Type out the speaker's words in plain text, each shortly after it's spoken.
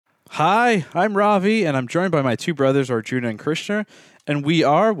Hi, I'm Ravi, and I'm joined by my two brothers, Arjuna and Krishna, and we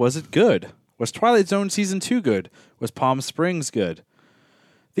are Was It Good? Was Twilight Zone Season 2 good? Was Palm Springs good?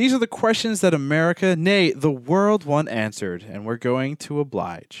 These are the questions that America, nay, the world want answered, and we're going to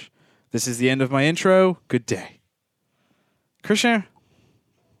oblige. This is the end of my intro. Good day. Krishna,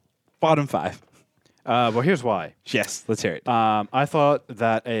 bottom five. Well, here's why. Yes, let's hear it. I thought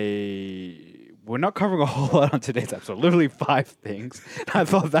that we're not covering a whole lot on today's episode. Literally 5 things. I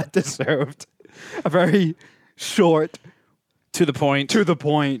thought that deserved a very short, To the point.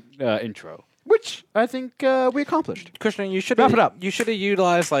 intro, which I think we accomplished. Krishna, you should Wrap it up. You should have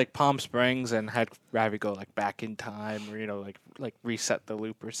utilized like Palm Springs and had Ravi go like back in time, or like reset the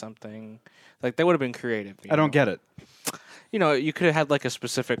loop or something. Like that would have been creative. I don't get it. You know, you could have had like a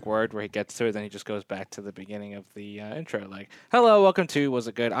specific word where he gets to it, then he just goes back to the beginning of the intro, like "Hello, welcome to Was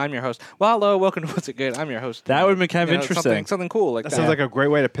It Good? I'm your host." Well, hello, welcome to Was It Good? I'm your host. That would have been kind of interesting. Something cool like That that. sounds like a great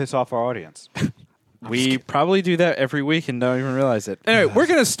way to piss off our audience. We probably do that every week and don't even realize it. Anyway, we're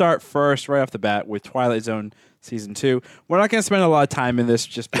going to start first, right off the bat, with Twilight Zone Season 2. We're not going to spend a lot of time in this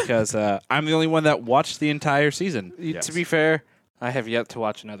just because I'm the only one that watched the entire season. Yes. To be fair, I have yet to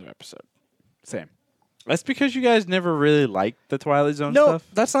watch another episode. Same. That's because you guys never really liked the Twilight Zone No, stuff.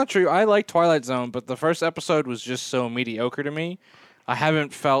 that's not true. I like Twilight Zone, but the first episode was just so mediocre to me. I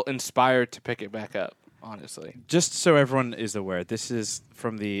haven't felt inspired to pick it back up, honestly. Just so everyone is aware, this is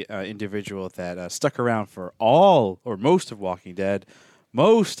from the individual that stuck around for all or most of Walking Dead,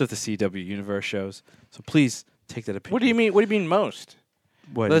 most of the CW Universe shows. So please take that opinion. What do you mean? What do you mean most?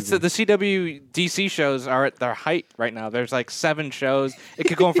 What do you The CW DC shows are at their height right now. There's like 7 shows. It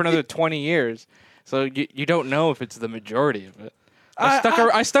could go on for another 20 years. So you don't know if it's the majority of it.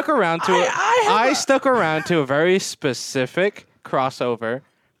 I stuck around to it. I stuck around to a very specific crossover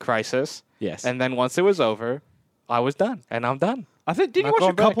Crisis. Yes. And then once it was over, I was done, and I'm done. I think did you Not watch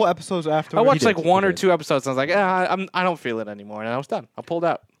going a couple back. episodes after? I watched like 1 or 2 episodes, and I was like, I don't feel it anymore, and I was done. I pulled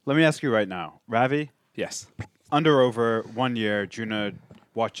out. Let me ask you right now, Ravi. Yes. Under or over 1 year, Juna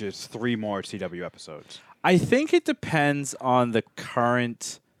watches 3 more CW episodes. I think it depends on the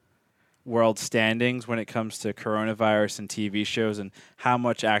current world standings when it comes to coronavirus and TV shows and how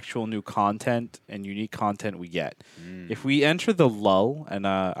much actual new content and unique content we get. If we enter the lull, and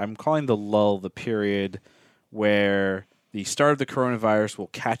I'm calling the lull the period where the start of the coronavirus will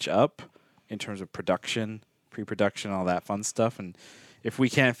catch up in terms of production, pre-production, all that fun stuff, and if we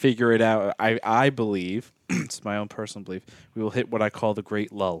can't figure it out, I believe, it's my own personal belief, we will hit what I call the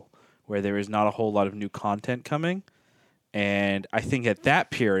great lull, where there is not a whole lot of new content coming. And I think at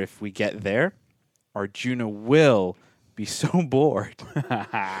that period, if we get there, Arjuna will be so bored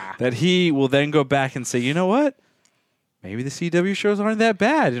that he will then go back and say, you know what? Maybe the CW shows aren't that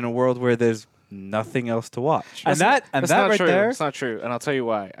bad in a world where there's nothing else to watch. And that not right true. there. It's not true, and I'll tell you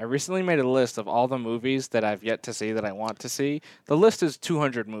why. I recently made a list of all the movies that I've yet to see that I want to see. The list is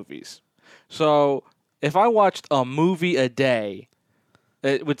 200 movies. So if I watched a movie a day,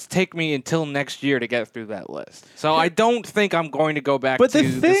 it would take me until next year to get through that list. So I don't think I'm going to go back to the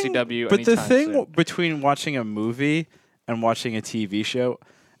CW. But the anytime thing soon. between watching a movie and watching a TV show,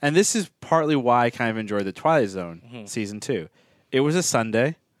 and this is partly why I kind of enjoyed the Twilight Zone Season 2. It was a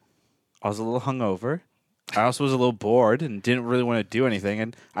Sunday. I was a little hungover. I also was a little bored and didn't really want to do anything,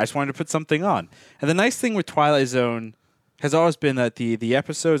 and I just wanted to put something on. And the nice thing with Twilight Zone has always been that the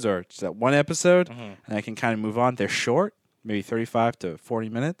episodes are just that one episode, and I can kind of move on. They're short, maybe 35 to 40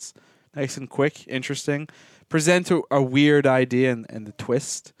 minutes. Nice and quick, interesting. Present a weird idea and the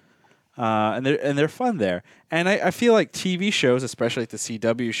twist. And they're fun there. And I feel like TV shows, especially like the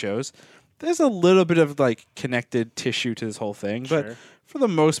CW shows, there's a little bit of like connected tissue to this whole thing. But Sure. for the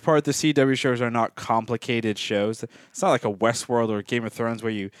most part, the CW shows are not complicated shows. It's not like a Westworld or Game of Thrones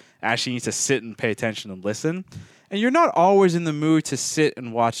where you actually need to sit and pay attention and listen. And you're not always in the mood to sit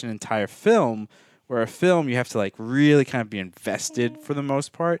and watch an entire film, where a film you have to like really kind of be invested for the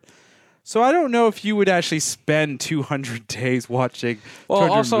most part. So I don't know if you would actually spend 200 days watching. Well,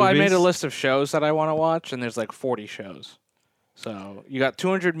 200 also I made movies. a list of shows that I want to watch, and there's like 40 shows. So you got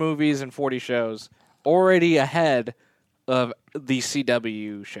 200 movies and 40 shows already ahead of the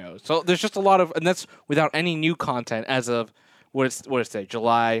CW shows. So there's just a lot of, and that's without any new content as of what is today,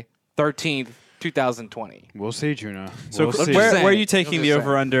 July 13th, 2020. We'll see, Juna. So We'll see. where saying. are you taking I'm the just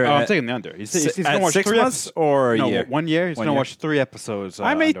over under? I'm taking the under. He's at gonna watch 6 3 months episodes. or a No, year? 1 year. He's 1 gonna year. watch 3 episodes.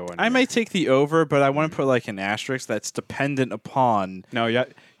 I may under 1 year. I may take the over, but I want to put like an asterisk that's dependent upon. No,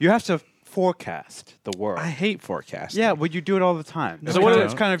 you have to forecast the world. I hate forecasting. Yeah, well, you do it all the time. No, That's I kind of- don't.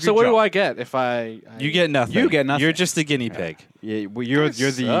 it's kind of So your what job. do I get if I You get nothing. You get nothing. You're just a guinea pig. Yeah, well, you're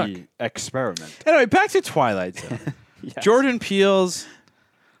the suck. experiment. Anyway, back to Twilight Zone. Yes. Jordan Peele's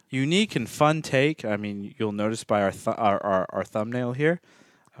unique and fun take. I mean, you'll notice by our thumbnail here,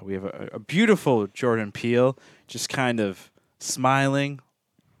 we have a beautiful Jordan Peele, just kind of smiling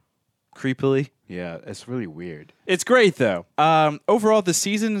creepily. Yeah, it's really weird. It's great though. Overall, the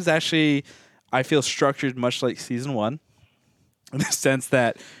season is actually, I feel, structured much like season 1, in the sense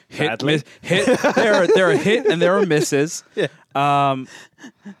that Badly? there are hit and there are misses. Yeah.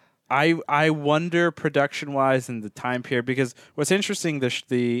 I wonder production wise in the time period, because what's interesting,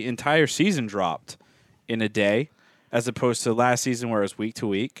 the entire season dropped in a day, as opposed to last season where it was week to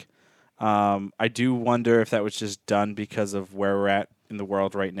week. I do wonder if that was just done because of where we're at in the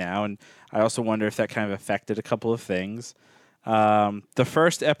world right now, and I also wonder if that kind of affected a couple of things. The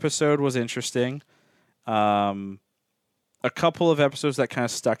first episode was interesting. A couple of episodes that kind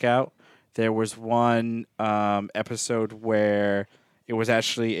of stuck out. There was one episode where it was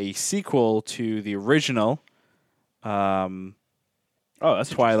actually a sequel to the original That's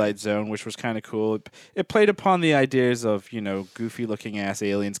Twilight Zone, which was kind of cool. It played upon the ideas of, goofy-looking ass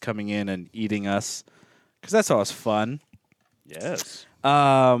aliens coming in and eating us, because that's always fun. Yes.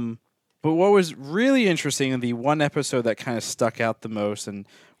 But what was really interesting, and the one episode that kind of stuck out the most, and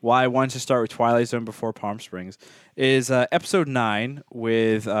why I wanted to start with Twilight Zone before Palm Springs, is episode 9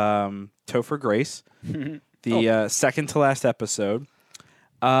 with Topher Grace, the second to last episode.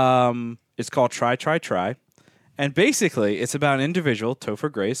 It's called Try, Try, Try. And basically, it's about an individual,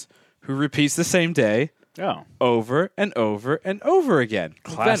 Topher Grace, who repeats the same day over and over and over again.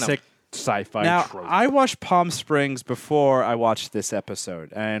 Classic sci-fi Now, trope. I watched Palm Springs before I watched this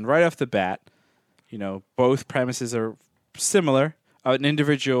episode, and right off the bat, both premises are similar. An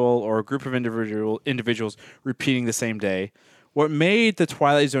individual or a group of individuals repeating the same day. What made the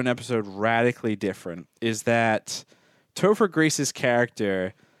Twilight Zone episode radically different is that Topher Grace's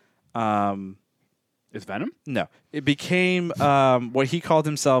character, Is Venom? no, it became what he called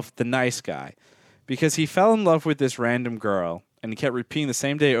himself, the nice guy, because he fell in love with this random girl, and he kept repeating the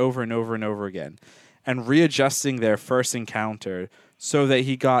same day over and over and over again, and readjusting their first encounter so that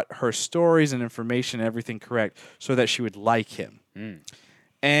he got her stories and information and everything correct so that she would like him.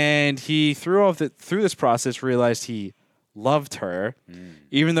 And he, through this process, realized he loved her.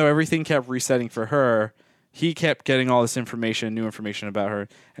 Even though everything kept resetting for her, he kept getting all this information, new information about her,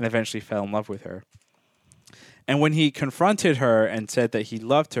 and eventually fell in love with her. And when he confronted her and said that he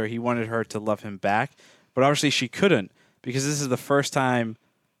loved her, he wanted her to love him back. But obviously she couldn't, because this is the first time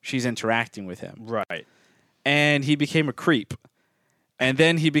she's interacting with him. Right. And he became a creep. And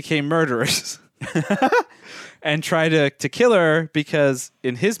then he became murderous and tried to kill her, because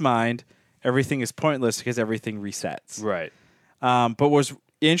in his mind, everything is pointless because everything resets. Right. But what's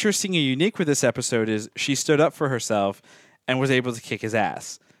interesting and unique with this episode is she stood up for herself and was able to kick his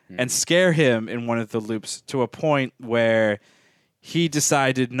ass and scare him in one of the loops to a point where he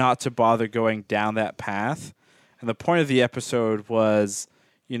decided not to bother going down that path. And the point of the episode was,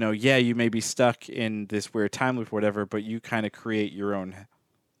 you may be stuck in this weird time loop or whatever, but you kind of create your own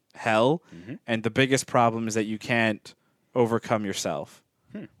hell. And the biggest problem is that you can't overcome yourself,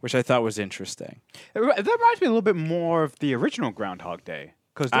 which I thought was interesting. That reminds me a little bit more of the original Groundhog Day.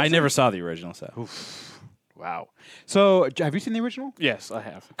 I never saw the original set. Wow. So, have you seen the original? Yes, I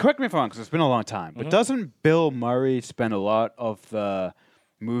have. Correct me if I'm wrong, because it's been a long time. But doesn't Bill Murray spend a lot of the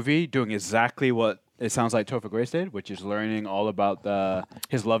movie doing exactly what it sounds like Topher Grace did, which is learning all about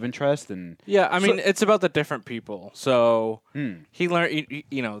his love interest? And Yeah, I mean, it's about the different people. So he learned,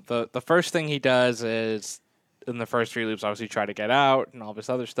 the first thing he does is, in the first 3 loops, obviously try to get out and all this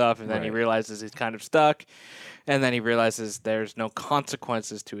other stuff, and then he Right. realizes he's kind of stuck, and then he realizes there's no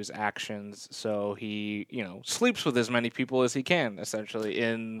consequences to his actions, so he, sleeps with as many people as he can, essentially,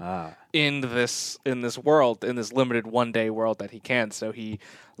 in this world, in this limited one-day world that he can. So he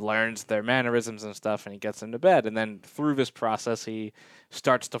learns their mannerisms and stuff, and he gets them to bed, and then through this process, he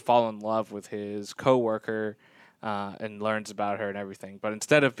starts to fall in love with his coworker, and learns about her and everything. But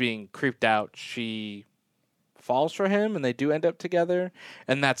instead of being creeped out, she falls for him, and they do end up together,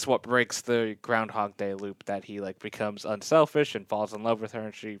 and that's what breaks the Groundhog Day loop, that he becomes unselfish and falls in love with her,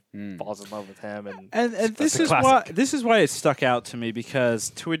 and she falls in love with him, And this a is classic. this is why it stuck out to me,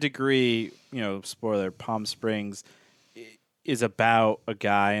 because to a degree, spoiler, Palm Springs is about a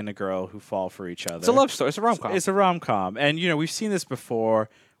guy and a girl who fall for each other. it's a love story. It's a rom-com. It's a rom-com. And, we've seen this before.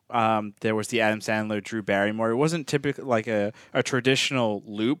 There was the Adam Sandler, Drew Barrymore. It wasn't typically like a traditional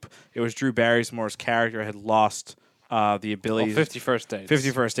loop. It was Drew Barrymore's character had lost the ability. 50 First Dates.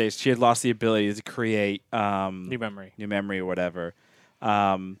 50 First Dates. She had lost the ability to create New memory or whatever.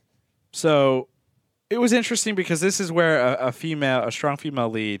 So it was interesting, because this is where a strong female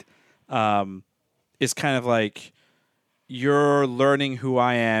lead is kind of like, you're learning who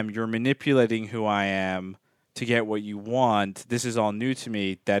I am, you're manipulating who I am to get what you want. This is all new to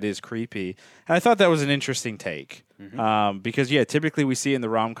me. That is creepy. And I thought that was an interesting take. Because, typically we see it in the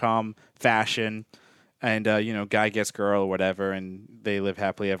rom-com fashion and, guy gets girl or whatever, and they live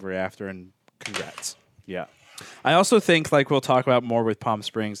happily ever after, and congrats. Yeah. I also think, like we'll talk about more with Palm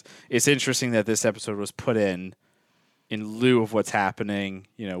Springs, it's interesting that this episode was put in lieu of what's happening,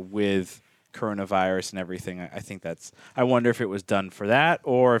 with coronavirus and everything. I think I wonder if it was done for that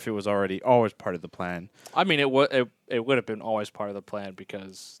or if it was always part of the plan. I mean, it would have been always part of the plan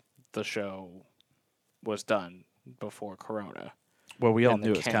because the show was done before Corona. Well, we all And the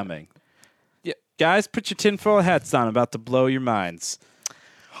knew it was can- coming. Yeah. Guys, put your tinfoil hats on. I'm about to blow your minds.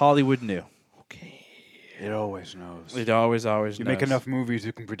 Hollywood knew. It always knows. It always knows. You make enough movies,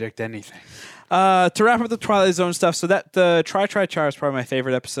 you can predict anything. To wrap up the Twilight Zone stuff, so that the Try Char is probably my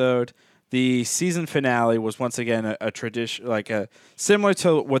favorite episode. The season finale was once again a tradition, similar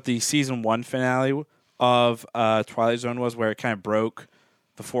to what the season 1 finale of Twilight Zone was, where it kind of broke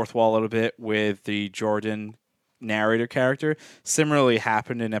the fourth wall a little bit with the Jordan narrator character. Similarly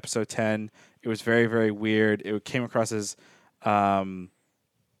happened in episode 10. It was very, very weird. It came across as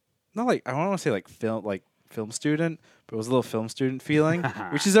not like, I don't want to say film student, but it was a little film student feeling,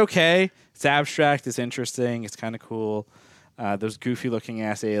 which is okay. It's abstract, it's interesting, it's kind of cool. Those goofy looking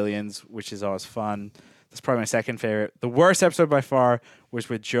ass aliens, which is always fun. That's probably my second favorite. The worst episode by far was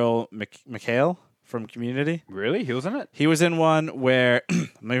with Joel McHale from Community. Really? He was in it? He was in one where I'm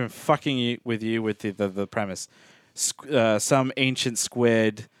not even fucking with the premise. Some ancient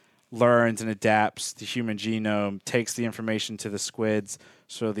squid learns and adapts the human genome, takes the information to the squids,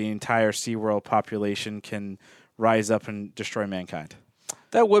 so the entire SeaWorld population can rise up and destroy mankind.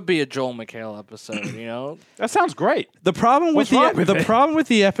 That would be a Joel McHale episode, That sounds great. The problem with What's wrong with it? problem with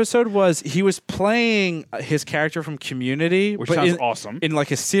the episode was he was playing his character from Community, Which but sounds awesome. in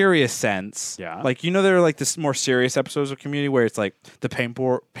like a serious sense. Yeah. Like there are like this more serious episodes of Community where it's like the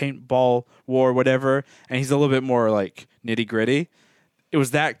paintball war, whatever, and he's a little bit more like nitty gritty. It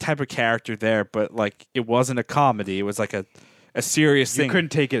was that type of character there, but like it wasn't a comedy. It was like a serious You thing. couldn't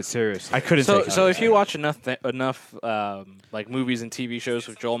take it seriously. I couldn't. So, take it so if seriously. you watch enough like movies and TV shows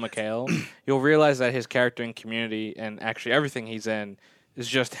with Joel McHale, you'll realize that his character in Community and actually everything he's in is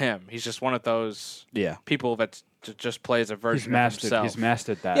just him. He's just one of those people that just plays a version of himself. He's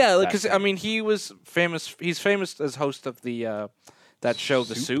mastered that. Yeah, that because thing. I mean, he was famous. He's famous as host of the that show,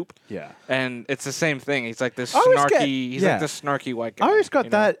 The Soup. Yeah. And it's the same thing. He's like this I always snarky. get- He's yeah. like this snarky white guy. I always got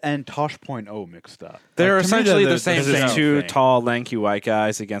you know? that and Tosh.0 mixed up. they're Like, to me, essentially they're the same There's thing. two tall, lanky white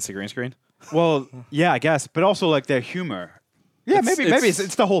guys against a green screen. Well, yeah, I guess, but also like their humor. Yeah, It's- maybe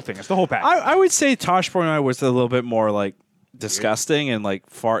it's the whole thing. It's the whole package. I would say Tosh.0 was a little bit more like disgusting and like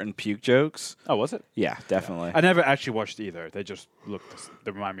fart and puke jokes. Oh, was it? Yeah, definitely. I never actually watched either. They just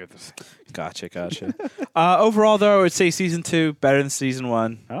they remind me of this. Gotcha. Overall, though, I would say season 2 better than season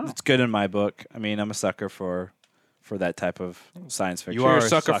 1. Oh. It's good in my book. I mean, I'm a sucker for that type of science fiction. You are You're a a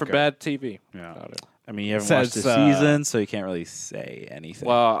sucker for sucker. bad TV. Yeah. Got it. I mean, you haven't Says, watched the season, so you can't really say anything.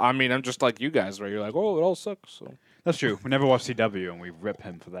 Well, I mean, I'm just like you guys, where you're like, oh, it all sucks. So. That's true. We never watched CW, and we rip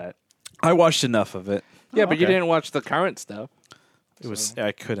him for that. I watched enough of it. Yeah, but you okay. didn't watch the current stuff.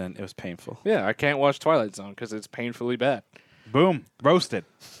 I couldn't. It was painful. Yeah, I can't watch Twilight Zone because it's painfully bad. Boom, roasted.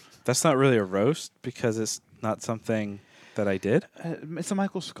 That's not really a roast because it's not something that I did. It's a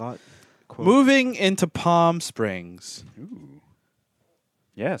Michael Scott quote. Moving into Palm Springs.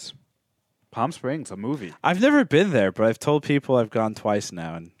 Yes, Palm Springs, a movie. I've never been there, but I've told people I've gone twice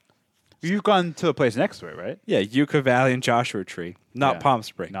now. And You've gone to a place next to it, right? yeah, Yucca Valley and Joshua Tree, not Yeah. Palm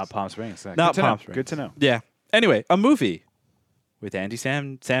Springs. Not Palm Springs. Not Good to Palm know. Springs. Good to know. Yeah. Anyway, a movie with Andy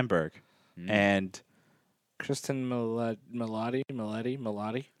Samberg and Kristen Milotti.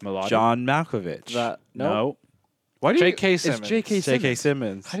 Melodic. John Malkovich. No. Why do J.K. It's Simmons. J.K. Simmons. J.K.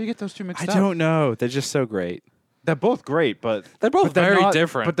 Simmons. How do you get those two mixed I up? don't know. They're just so great. They're both great, but They're both but they're very not-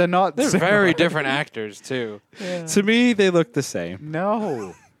 different. But they're not. They're similar. very different actors too. To me, they look the same.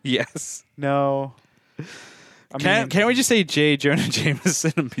 No. Yes. No. I mean, Can't we just say J. Jonah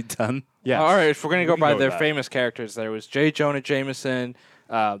Jameson and be done? Yes. All right, if we're gonna go We can by go with their that. famous characters, there was J. Jonah Jameson,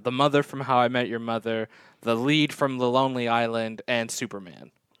 the mother from How I Met Your Mother, the lead from The Lonely Island, and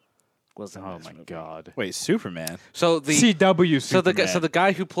Superman. Was in Oh this my movie. God. Wait, Superman. So the CW. so the Superman.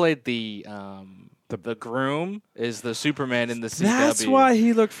 guy who played the groom is the Superman in the CW. That's why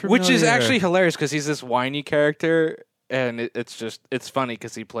he looked familiar. Which is actually hilarious because he's this whiny character, and it's funny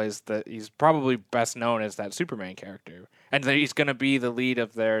because he's probably best known as that Superman character, and then he's gonna be the lead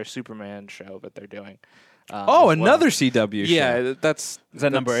of their Superman show that they're doing. Oh, as well. another CW show. Yeah, that's Is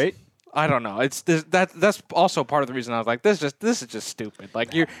that number 8? I don't know. That's also part of the reason I was like, this is just stupid.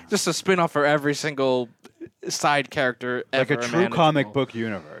 Like you're just a spin-off for every single side character Like ever a true comic imaginable. book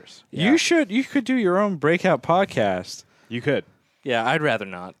universe. Yeah. You could do your own breakout podcast. You could. Yeah, I'd rather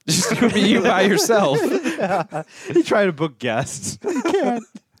not. Just be you by yourself. You try to book guests. You can't.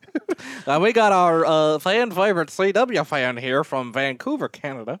 We got our fan favorite CW fan here from Vancouver,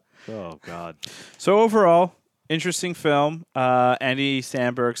 Canada. Oh God. So overall, interesting film. Andy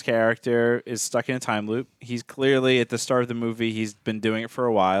Samberg's character is stuck in a time loop. He's clearly at the start of the movie. He's been doing it for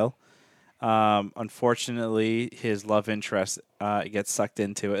a while. Unfortunately, his love interest gets sucked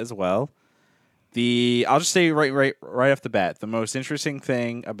into it as well. I'll just say right off the bat, the most interesting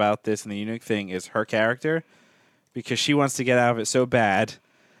thing about this and the unique thing is her character, because she wants to get out of it so bad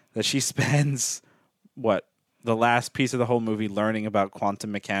that she spends the last piece of the whole movie learning about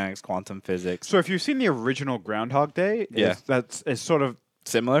quantum mechanics, quantum physics. So if you've seen the original Groundhog Day, Yeah. it's sort of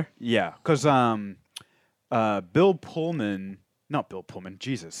Similar? because Bill Pullman, not Bill Pullman,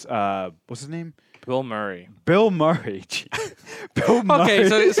 Jesus, what's his name? Bill Murray. Bill Murray. Bill Murray.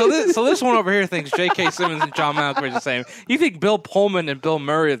 Okay, so this one over here thinks J.K. Simmons and John Malkovich are the same. You think Bill Pullman and Bill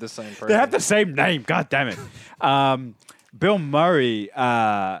Murray are the same person? They have the same name. God damn it. Bill Murray.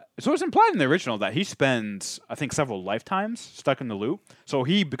 So it's implied in the original that he spends, I think, several lifetimes stuck in the loop. So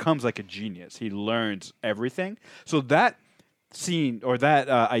he becomes like a genius. He learns everything. So that scene or that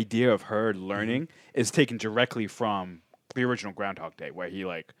idea of her learning is taken directly from the original Groundhog Day, where he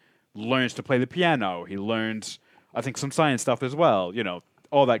like learns to play the piano. He learns, I think, some science stuff as well. You know,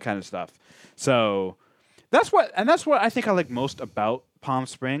 all that kind of stuff. So that's what I think I like most about Palm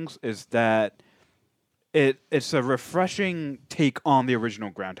Springs is that it's a refreshing take on the original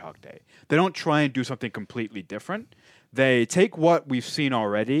Groundhog Day. They don't try and do something completely different. They take what we've seen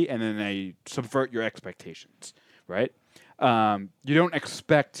already and then they subvert your expectations, right? You don't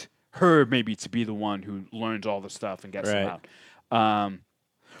expect her maybe to be the one who learns all the stuff and gets them out.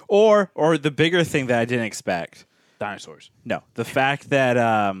 Or the bigger thing that I didn't expect. Dinosaurs. No, the fact that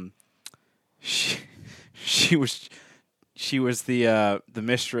she was the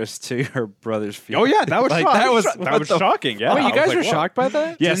mistress to her brother's funeral. Oh yeah, that was Like, shocking. that was that was shocking. Yeah. Wait, you I was guys like, were what? shocked by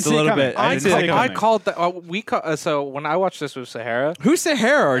that? Yes, Just a little bit. I didn't see it I coming. called that. So when I watched this with Sahara, Who's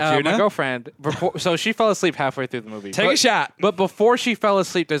Sahara, my Arjuna? girlfriend, so she fell asleep halfway through the movie. Take a shot. But before she fell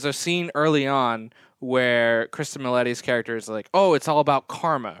asleep, there's a scene early on where Kristen Milletti's character is like, "Oh, it's all about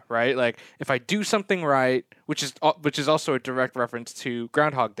karma, right? Like if I do something right, which is also a direct reference to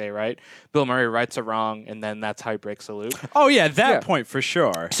Groundhog Day, right? Bill Murray rights a wrong, and then that's how he breaks the loop." Oh yeah, that Yeah. point for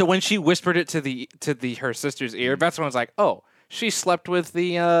sure. So when she whispered it to her sister's ear, that's when I was like, "Oh, she slept with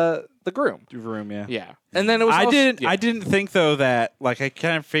the groom." Room, yeah. Yeah, and then it was. I also- didn't. yeah. I didn't think though that like I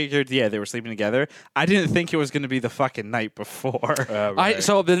kind of figured they were sleeping together. I didn't think it was going to be the fucking night before.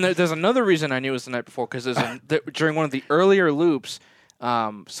 So then there's another reason I knew it was the night before because during one of the earlier loops,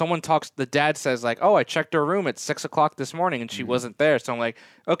 someone talks. The dad says like, "Oh, I checked her room at 6 o'clock this morning and she wasn't there." So I'm like,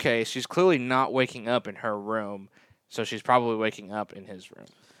 "Okay, she's clearly not waking up in her room, so she's probably waking up in his room."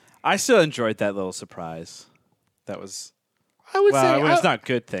 I still enjoyed that little surprise. That was I would it's not a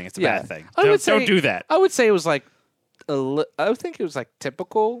good thing. It's a bad thing. Don't do that. I would say it was like I would think it was like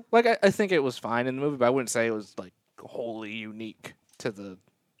typical. Like I think it was fine in the movie, but I wouldn't say it was like wholly unique to the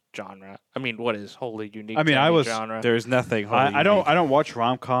genre. I mean, what is wholly unique? I mean, to I any was- genre. There's nothing. I don't watch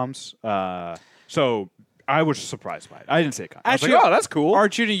rom-coms, so I was surprised by it. I didn't say it. I was Actually, like, oh, that's cool.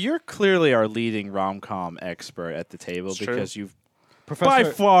 Arjuna, you're clearly our leading rom-com expert at the table It's true. because you've Professor, by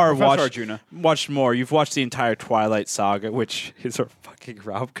far Professor watched Arjuna. watched more. You've watched the entire Twilight saga, which is a fucking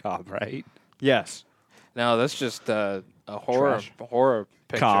rom-com, right? Yes. No, that's just a horror Trash. horror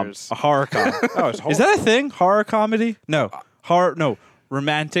pictures. A horror com. Oh, it's Is that a thing? Horror comedy? No. Horror. No.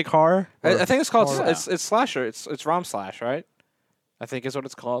 Romantic horror. I think it's called horror. it's slasher. It's rom slash, right? I think is what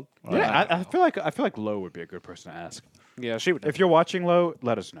it's called. Yeah, I feel like Lo would be a good person to ask. Yeah, she would. If you're watching Lo,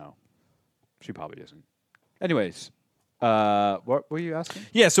 let us know. She probably isn't. Anyways, what were you asking?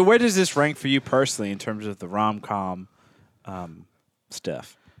 Yeah. So where does this rank for you personally in terms of the rom-com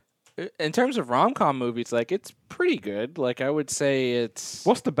stuff? In terms of rom com movies, like it's pretty good. Like I would say it's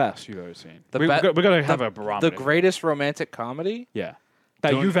What's the best you've ever seen? The we be- got to have a barometer. the greatest romantic comedy. Yeah.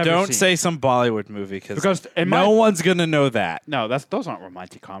 That you've ever Don't seen. say some Bollywood movie Because in no my- one's gonna know that. No, those aren't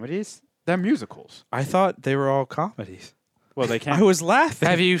romantic comedies. They're musicals. I thought they were all comedies. Well, they can't. I was laughing.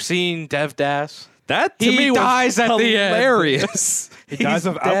 Have you seen Dev Das? That to He me dies was at the end. hilarious. He dies He's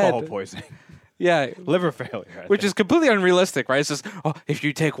of alcohol dead. poisoning. Yeah, Liver failure. which is completely unrealistic, right? It's just, oh, if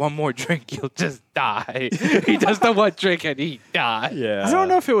you take one more drink, you'll just die. He does the one drink and he dies. yeah. I don't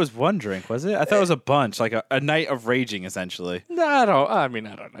know if it was one drink, was it? I thought it was a bunch, like a night of raging, essentially. No, I don't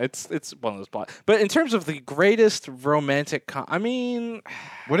know. It's one of those plots. But in terms of the greatest romantic,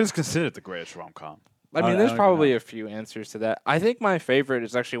 What is considered the greatest rom-com? there's don't even probably know. a few answers to that. I think my favorite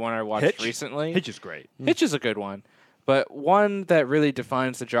is actually one I watched Hitch? recently. Hitch is great. Hitch is a good one. But one that really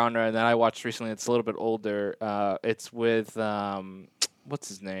defines the genre and that I watched recently, it's a little bit older. It's with, what's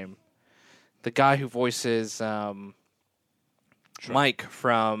his name? The guy who voices Mike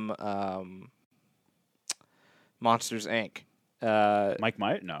from Monsters, Inc. Mike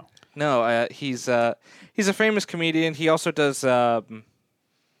Myers? No. No, he's a famous comedian. He also does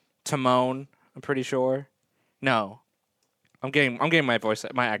Timon, I'm pretty sure. No. I'm getting my voice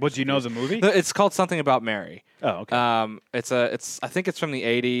my actor. What, do you know the movie? It's called Something About Mary. Oh, okay. I think it's from the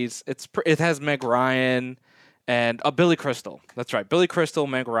 80s. It has Meg Ryan and Billy Crystal. That's right. Billy Crystal,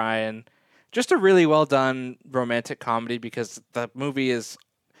 Meg Ryan. Just a really well done romantic comedy because the movie is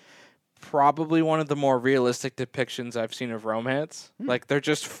probably one of the more realistic depictions I've seen of romance. Like they're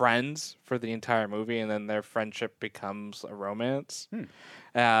just friends for the entire movie and then their friendship becomes a romance.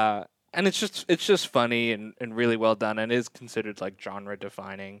 And it's just funny and really well done and is considered like genre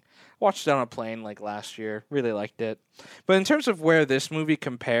defining. Watched it on a plane like last year. Really liked it. But in terms of where this movie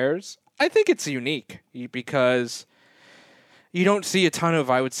compares, I think it's unique because you don't see a ton of,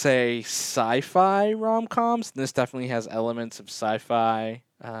 I would say, sci-fi rom-coms. This definitely has elements of sci-fi.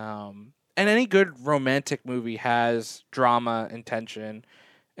 And any good romantic movie has drama and tension.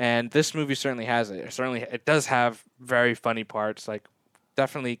 And this movie certainly has it. It does have very funny parts, like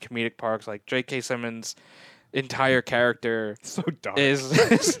definitely comedic parts. Like J.K. Simmons' entire character so dark.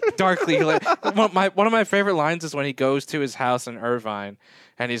 is darkly. One of my favorite lines is when he goes to his house in Irvine,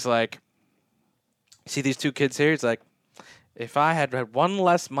 and he's like, "See these two kids here?" He's like, "If I had had one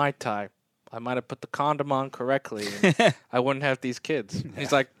less Mai Tai, I might have put the condom on correctly, and I wouldn't have these kids." And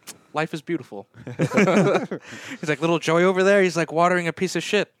he's like, "Life is beautiful." He's like, "Little Joey over there, he's like watering a piece of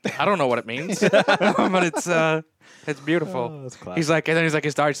shit. I don't know what it means, but it's beautiful." Oh, that's classic. He's like, and then he's like,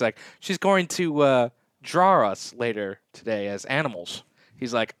 his daughter's like, "She's going to draw us later today as animals."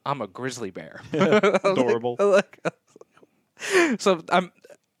 He's like, "I'm a grizzly bear." Adorable. So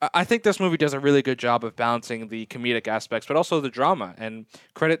I think this movie does a really good job of balancing the comedic aspects, but also the drama. And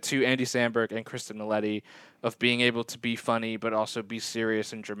credit to Andy Samberg and Kristen Miletti of being able to be funny, but also be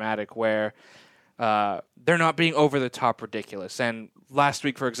serious and dramatic, where they're not being over the top ridiculous. And last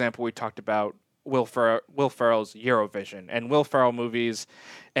week, for example, we talked about Will Ferrell's Eurovision, and Will Ferrell movies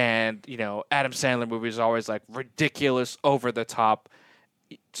and Adam Sandler movies are always like ridiculous, over the top,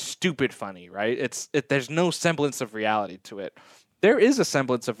 stupid funny, right? There's no semblance of reality to it. There is a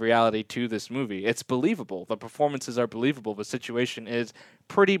semblance of reality to this movie. It's believable. The performances are believable. The situation is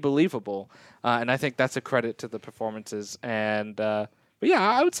pretty believable, and I think that's a credit to the performances. And but yeah,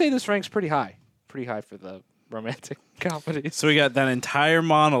 I would say this ranks pretty high for the romantic comedies. So we got that entire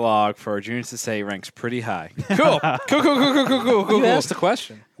monologue for Juniors to say ranks pretty high. Cool. You asked the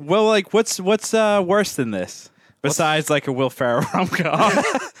question. Well, like, what's worse than this? Besides, like, a Will Ferrell rom-com.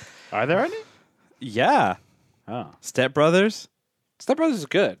 Are there any? Yeah. Oh. Step Brothers. Step Brothers is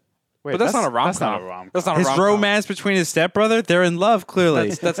good. Wait, But that's not a That's not rom-com. a rom-com. That's not a His rom-com. romance between his stepbrother, they're in love,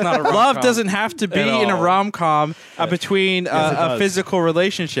 clearly. That's not a rom-com. Love doesn't have to be At in a all. rom-com between Yes, it a does. physical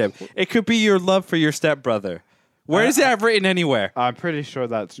relationship. It could be your love for your stepbrother. Where is that written anywhere? I'm pretty sure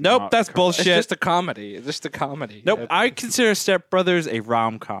that's Nope, not that's correct. bullshit. It's just a comedy. It's just a comedy. Nope, I consider Step Brothers a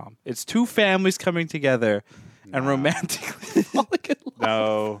rom-com. It's two families coming together and romantically falling in love.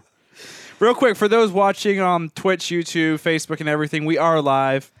 No. Real quick, for those watching on Twitch, YouTube, Facebook, and everything, we are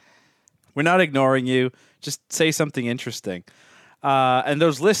live. We're not ignoring you. Just say something interesting. And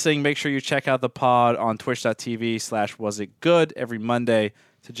those listening, make sure you check out the pod on twitch.tv/wasitgood every Monday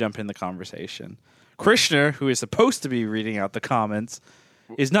to jump in the conversation. Krishner, who is supposed to be reading out the comments,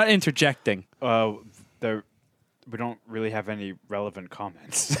 is not interjecting. There, we don't really have any relevant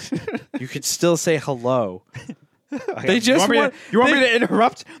comments. You could still say hello. They just want- you want me to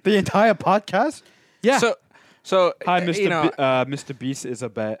interrupt the entire podcast? Yeah. So Hi, Mr. You know, Mr. Beast is a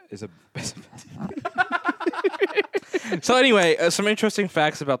so anyway, some interesting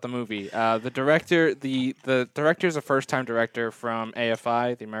facts about the movie. The director is a first-time director from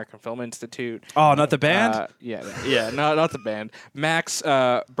AFI, the American Film Institute. Oh, not the band? Not the band. Max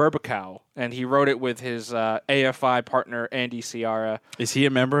Burbakow, and he wrote it with his AFI partner Andy Ciara. Is he a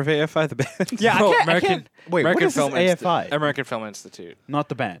member of AFI, the band? Yeah, No, I can't. Wait, American what is Film this AFI? American Film Institute, Not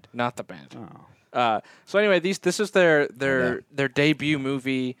the band. not the band. Oh. So anyway, this is their debut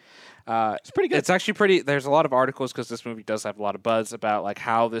movie. It's pretty good. It's actually pretty. There's a lot of articles because this movie does have a lot of buzz about like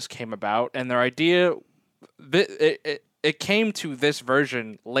how this came about, and their idea, it came to this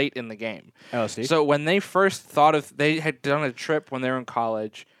version late in the game. LSD. So when they first thought of, they had done a trip when they were in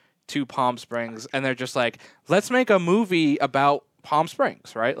college to Palm Springs, and they're just like, let's make a movie about Palm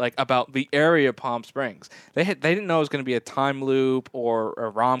Springs, right? Like about the area of Palm Springs. They didn't know it was going to be a time loop or a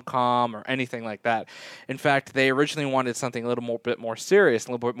rom-com or anything like that. In fact, they originally wanted something a bit more serious,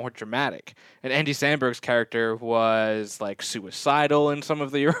 a little bit more dramatic. And Andy Samberg's character was like suicidal in some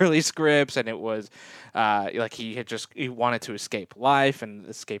of the early scripts, and it was like he wanted to escape life and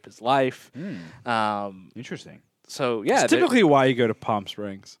escape his life. Interesting. So yeah, It's typically why you go to Palm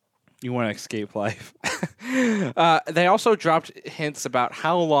Springs. You want to escape life. they also dropped hints about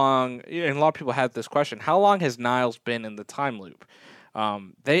how long, and a lot of people had this question, how long has Niles been in the time loop?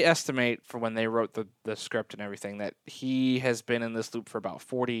 They estimate for when they wrote the script and everything that he has been in this loop for about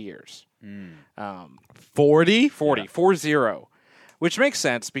 40 years. 40? 40, 40. Which makes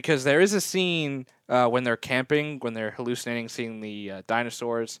sense because there is a scene when they're camping, when they're hallucinating, seeing the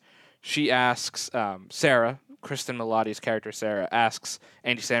dinosaurs. She asks Sarah, Kristen Milioti's character Sarah, asks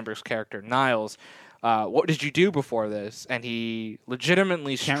Andy Samberg's character Niles, what did you do before this? And he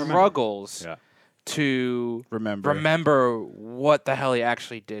legitimately struggles to remember what the hell he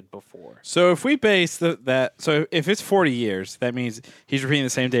actually did before. So if we base so if it's 40 years, that means he's repeating the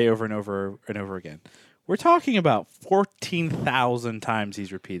same day over and over and over again. We're talking about 14,000 times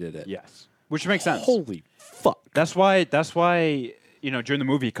he's repeated it. Yes, which makes sense. Holy fuck. That's why during the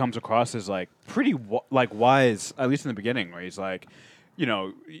movie he comes across as like pretty wise, at least in the beginning, where he's like,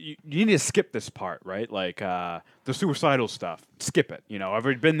 you need to skip this part, right? Like the suicidal stuff, skip it. I've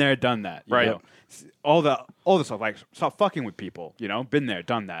already been there, done that. You know? All the stuff, like stop fucking with people. Been there,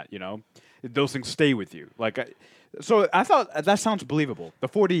 done that. Those things stay with you. So I thought that sounds believable. The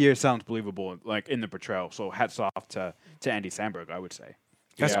 40 years sounds believable, like in the portrayal. So hats off to Andy Samberg, I would say.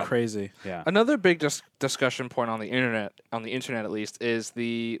 That's crazy. Yeah. Another big discussion point on the internet at least, is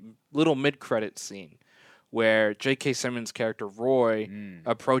the little mid-credit scene where J.K. Simmons' character Roy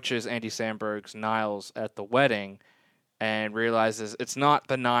approaches Andy Samberg's Niles at the wedding and realizes it's not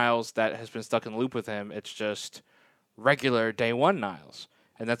the Niles that has been stuck in the loop with him, it's just regular Day One Niles.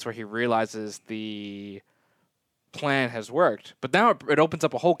 And that's where he realizes the plan has worked. But now it opens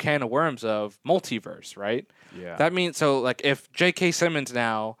up a whole can of worms of multiverse, right? Yeah. That means, so like if J.K. Simmons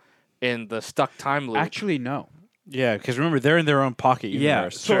now in the stuck time loop. Actually, no. Yeah, because remember, they're in their own pocket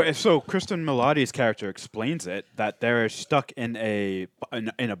universe. Yeah. So Kristen Milioti's character explains it that they're stuck in a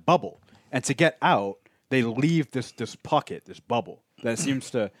bubble, and to get out, they leave this pocket, this bubble that seems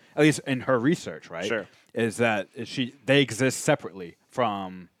to, at least in her research, right? Sure. Is that they exist separately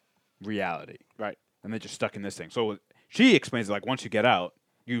from reality, Right. and they're just stuck in this thing. So she explains it like once you get out,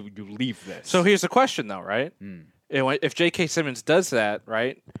 you leave this. So here's the question, though, right? If J.K. Simmons does that,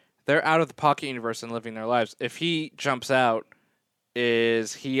 right, they're out of the pocket universe and living their lives. If he jumps out,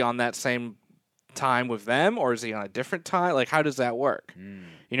 is he on that same time with them, or is he on a different time? Like, how does that work?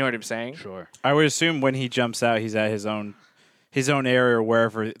 You know what I'm saying? Sure. I would assume when he jumps out, he's at his own area or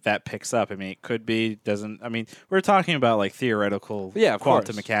wherever that picks up. I mean, it could be, doesn't. I mean, we're talking about like theoretical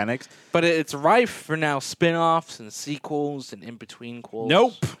quantum mechanics. But it's rife for now spin-offs and sequels and in-between quotes.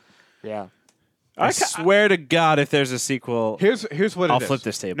 Nope. Yeah. I swear to God, if there's a sequel, Here's what I'll it is. flip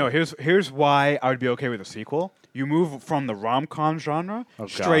this table. No, here's why I would be okay with a sequel. You move from the rom-com genre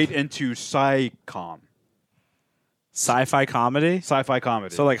straight into sci-com. Sci-fi comedy? Sci-fi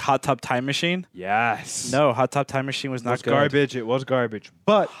comedy. So like Hot Tub Time Machine? yes. No, Hot Tub Time Machine was It not was good. garbage. It was garbage.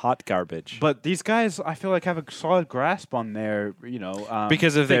 But Hot garbage. But these guys, I feel like, have a solid grasp on their,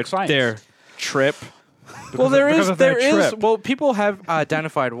 because of fake science. their trip. Well, there because is. of their There is. trip. Well, people have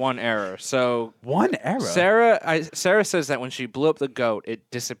identified one error. So One error. Sarah says that when she blew up the goat, it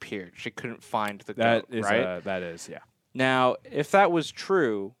disappeared. She couldn't find the That goat. is, right. yeah. Now, if that was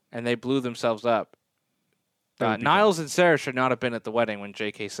true and they blew themselves up, That would be Niles and Sarah should not have been at the wedding when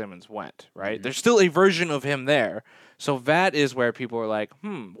J.K. Simmons went, right? There's still a version of him there. So that is where people are like,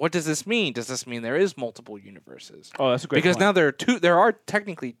 what does this mean? Does this mean there is multiple universes? Oh, that's a great Because point. now there are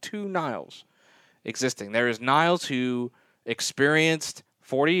technically two Niles existing. There is Niles who experienced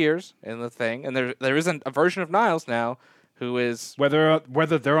 40 years in the thing, and there is a version of Niles now who is... Whether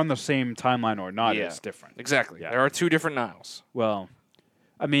they're on the same timeline or not is different. Exactly. Yeah. There are two different Niles. Well,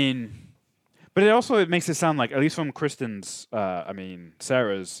 I mean, but it makes it sound like, at least from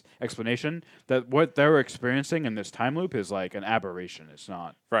Sarah's explanation, that what they're experiencing in this time loop is like an aberration. It's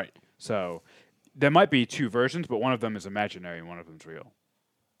not. Right. So there might be two versions, but one of them is imaginary and one of them's real.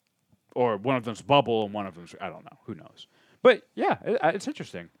 Or one of them's bubble and one of them's, I don't know. Who knows? But yeah, it's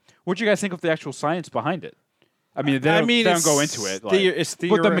interesting. What do you guys think of the actual science behind it? I mean, they don't go into it. Like, it's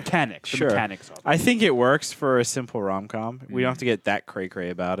but the mechanics. Sure. The mechanics of it. I think it works for a simple rom-com. We don't have to get that cray-cray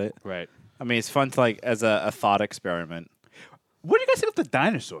about it. Right. I mean, it's fun to like as a thought experiment. What do you guys think of the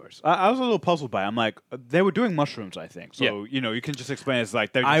dinosaurs? I was a little puzzled by it. I'm like, they were doing mushrooms, I think. So, you can just explain it as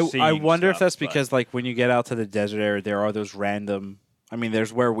like they're just I wonder if stuff, that's because like when you get out to the desert area, there are those random. I mean,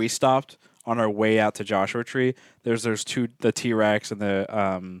 there's where we stopped on our way out to Joshua Tree. There's the T-Rex and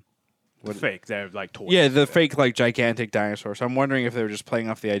the fake. They're like toys. Yeah, the fake like gigantic dinosaurs. So I'm wondering if they were just playing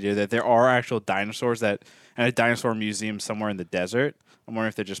off the idea that there are actual dinosaurs at a dinosaur museum somewhere in the desert. I'm wondering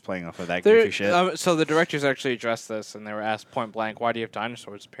if they're just playing off of that goofy shit. So the directors actually addressed this, and they were asked point blank, "Why do you have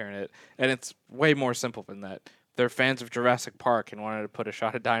dinosaurs appear in it?" And it's way more simple than that. They're fans of Jurassic Park and wanted to put a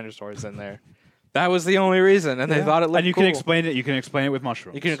shot of dinosaurs in there. That was the only reason, and they thought it looked And you cool. can explain it. You can explain it with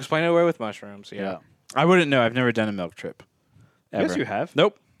mushrooms. You can explain it away with mushrooms. Yeah. I wouldn't know. I've never done a milk trip. Ever. Yes, you have.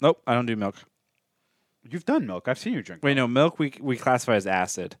 Nope. I don't do milk. You've done milk. I've seen you drink. Wait, no, milk we classify as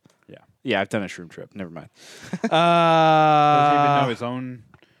acid. Yeah. Yeah, I've done a shroom trip. Never mind. Doesn't even know his own.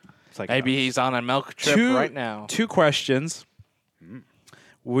 It's like Maybe he's on a milk trip right now. 2 questions.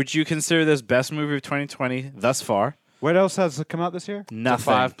 Would you consider this best movie of 2020 thus far? What else has come out this year? Nothing. The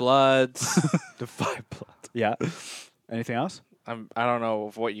Five Bloods. The Five Bloods. Yeah. Anything else? I don't know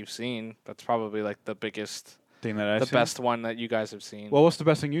of what you've seen. That's probably like the biggest, Thing that I've the seen? best one that you guys have seen. Well, what's the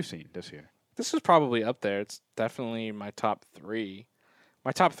best thing you've seen this year? This is probably up there. It's definitely my top 3.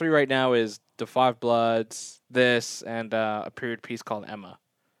 My top 3 right now is The Five Bloods, this, and a period piece called Emma.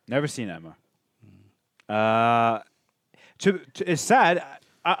 Never seen Emma. It's sad.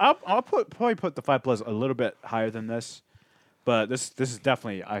 I'll probably put The Five Bloods a little bit higher than this, but this is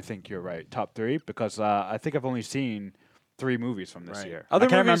definitely, I think you're right, top 3 because I think I've only seen 3 movies from this year. I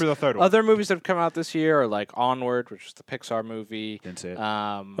can't remember the third one. Other movies that have come out this year are like Onward, which is the Pixar movie. Didn't see it.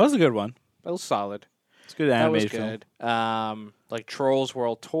 That was a good one. That was solid. It's a good That was animated film. good. Like Trolls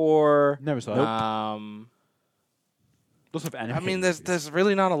World Tour. Never saw it. Those have I animated mean, movies. there's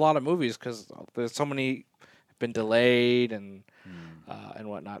really not a lot of movies because there's so many have been delayed and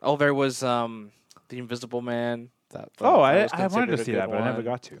whatnot. Oh, there was The Invisible Man. I was wanted considered to a see good that, but I never one.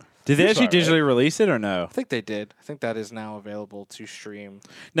 got to. Did they You actually saw it, right? digitally release it or no? I think they did. I think that is now available to stream.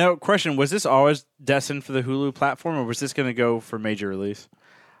 Now, question: was this always destined for the Hulu platform, or was this going to go for major release?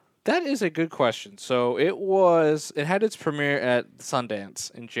 That is a good question. So it had its premiere at Sundance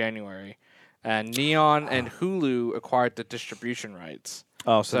in January, and Neon and Hulu acquired the distribution rights.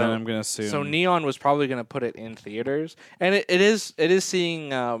 Oh, so then I'm going to assume. So Neon was probably going to put it in theaters, and it is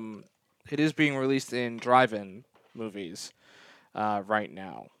being released in drive-in movies right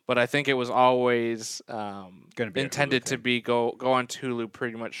now. But I think it was always Gonna be a intended Hulu to thing. be go on to Hulu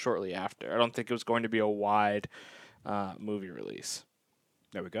pretty much shortly after. I don't think it was going to be a wide movie release.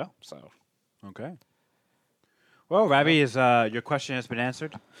 There we go. So Okay. Well, Ravi, your question has been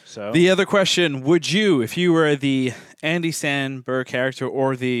answered. So the other question: would you, if you were the Andy Samberg character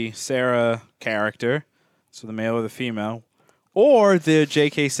or the Sarah character, so the male or the female, or the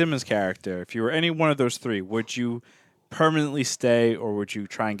J.K. Simmons character, if you were any one of those 3, would you permanently stay or would you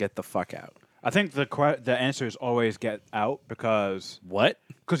try and get the fuck out? I think the answer is always get out because What?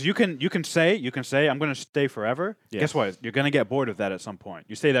 you can say I'm going to stay forever. Yes. Guess what? You're going to get bored of that at some point.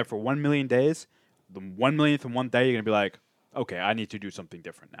 You stay there for 1 million days. The 1 millionth in one day, you're going to be like, okay, I need to do something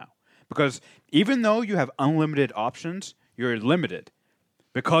different now. Because even though you have unlimited options, you're limited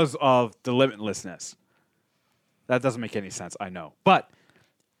because of the limitlessness. That doesn't make any sense, I know. But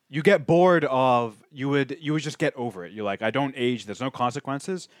you get bored of you would just get over it. You're like, I don't age, there's no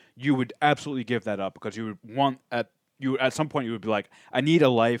consequences. You would absolutely give that up because you would want at some point you would be like, I need a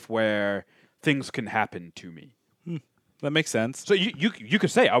life where things can happen to me. That makes sense. So you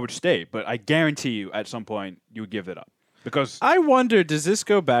could say I would stay, but I guarantee you at some point you would give it up. Because I wonder, does this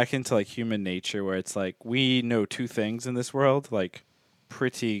go back into like human nature where it's like we know 2 things in this world, like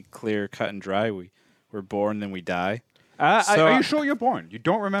pretty clear, cut and dry. We're born, then we die. So- are you sure you're born? You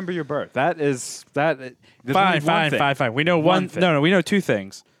don't remember your birth. There's only one Fine. thing. We know One one. thing. No, we know 2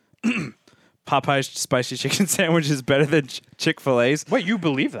 things. Popeye's spicy chicken sandwich is better than Chick-fil-A's. Wait, you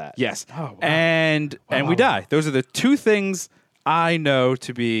believe that? Yes. Oh, wow. And we Wow. die. Those are the 2 things I know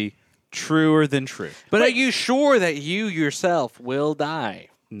to be truer than true. But are you sure that you yourself will die?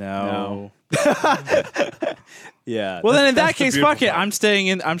 No. Yeah. Well, then in that that's the case, beautiful fuck it. part.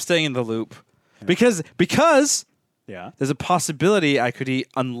 I'm staying in the loop. Because Yeah. there's a possibility I could eat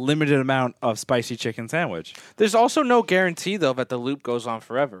unlimited amount of spicy chicken sandwich. There's also no guarantee though that the loop goes on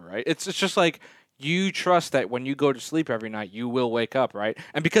forever, right? It's just like you trust that when you go to sleep every night, you will wake up, right?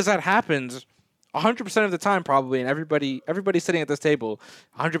 And because that happens 100% of the time, probably, and everybody sitting at this table,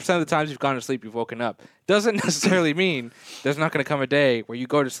 100% of the times you've gone to sleep, you've woken up. Doesn't necessarily mean there's not going to come a day where you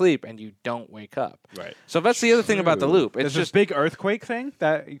go to sleep and you don't wake up. Right. So that's the other thing about the loop. It's There's just this big earthquake thing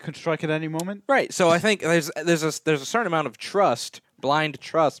that you could strike at any moment. right. So I think there's a certain amount of trust, blind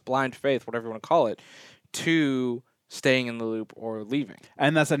faith, whatever you want to call it, to staying in the loop or leaving.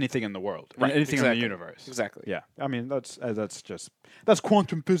 And that's anything in the world. Right, Anything in exactly. the universe. Exactly. Yeah. I mean, that's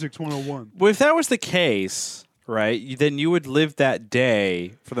quantum physics 101. Well, if that was the case, right, then you would live that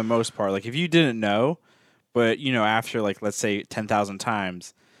day for the most part. Like if you didn't know, but after like let's say 10,000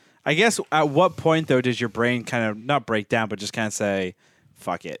 times, I guess at what point though does your brain kind of not break down, but just kind of say,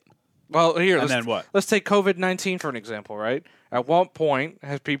 "Fuck it." Well, here. And then what? Let's take COVID-19 for an example, right? At what point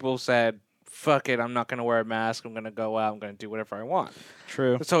has people said, "Fuck it, I'm not going to wear a mask. I'm going to go out. I'm going to do whatever I want."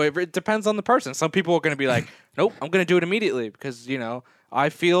 True. So it depends on the person. Some people are going to be like, "Nope, I'm going to do it immediately because I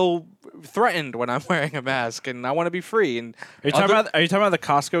feel threatened when I'm wearing a mask and I want to be free." And Are you talking about the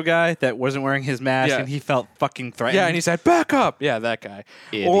Costco guy that wasn't wearing his mask Yeah. and he felt fucking threatened? yeah, and he said, "Back up." Yeah, that guy.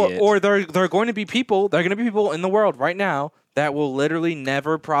 Idiot. Or there are going to be people. There are going to be people in the world right now that will literally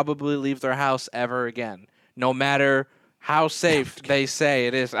never probably leave their house ever again, no matter how safe they say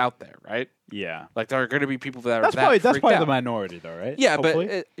it is out there. Right? Yeah. Like there are going to be people that That's are probably freaked the out. minority, though, right? Yeah,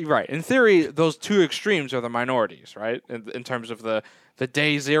 Hopefully. but right. In theory, those two extremes are the minorities, right? In terms of the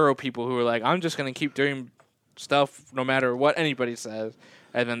day zero people who are like, I'm just going to keep doing stuff no matter what anybody says,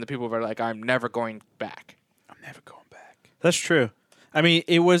 and then the people who are like, I'm never going back. I'm never going back. That's true. I mean,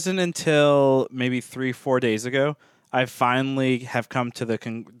 it wasn't until maybe 3-4 days ago I finally have come to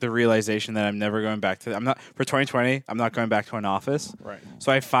the realization that I'm never going back to. I'm not for 2020. I'm not going back to an office. Right.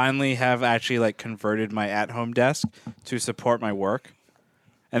 So I finally have actually like converted my at-home desk to support my work,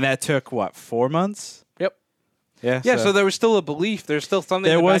 and that took what 4 months. Yep. Yeah. Yeah. So there was still a belief. There's still something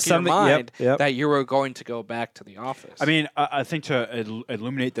There in the was back of your something- yep, mind yep. that you were going to go back to the office. I mean, I think to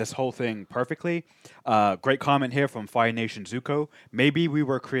illuminate this whole thing perfectly, great comment here from Fire Nation Zuko. Maybe we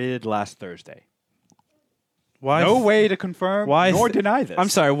were created last Thursday. why? No way to confirm Why nor th- deny this. I'm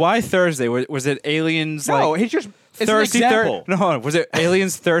sorry. Why Thursday? Was it aliens? No, like, he's just it's Thirsty an example. No, hold on. Was it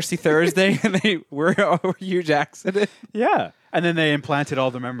aliens Thirsty Thursday and they were a huge accident? Yeah, and then they implanted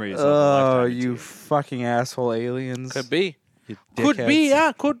all the memories. of a Oh, lifetime into you fucking asshole aliens! could be. You Could be. dickheads.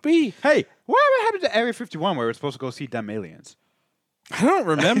 Yeah. Could be. Hey, whatever happened to Area 51 where we were supposed to go see them aliens? I don't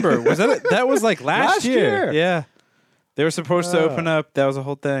remember. Was that was like last year? Yeah, they were supposed to open up. That was a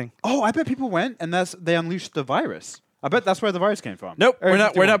whole thing. Oh, I bet people went and they unleashed the virus. I bet that's where the virus came from. Nope, Area we're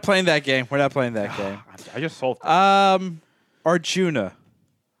 51. not playing that game. We're not playing that game. I just solved. Arjuna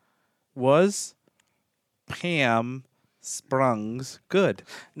was Pam Sprung's good.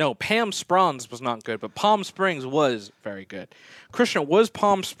 No, Pam Sprons was not good, but Palm Springs was very good. Krishna, was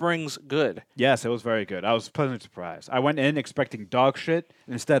Palm Springs good? Yes, it was very good. I was pleasantly surprised. I went in expecting dog shit.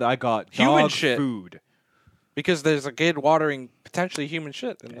 Instead, I got Human dog shit. food. Because there's a kid watering potentially human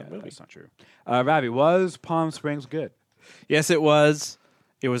shit in Yeah, the movie. that's not true. Ravi, was Palm Springs good? Yes, it was.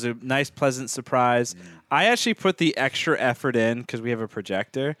 It was a nice, pleasant surprise. I actually put the extra effort in because we have a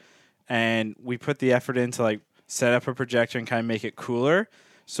projector, and we put the effort in to like set up a projector and kind of make it cooler,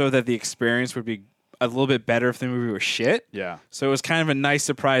 so that the experience would be a little bit better if the movie was shit. Yeah. So it was kind of a nice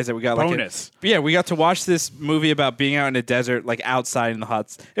surprise that we got Bonus. yeah, we got to watch this movie about being out in the desert, like outside in the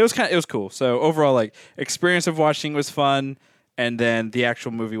huts. It was cool. So overall, like experience of watching was fun, and then the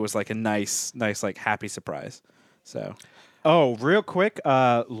actual movie was like a nice like happy surprise. So Oh, real quick,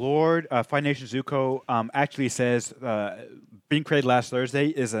 Lord Fire Nation Zuko actually says being created last Thursday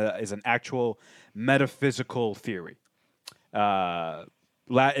is an actual metaphysical theory.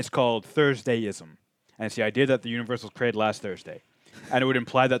 It's called Thursdayism, and it's the idea that the universe was created last Thursday, and it would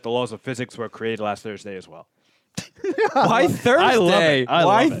imply that the laws of physics were created last Thursday as well. why Thursday? I love it. I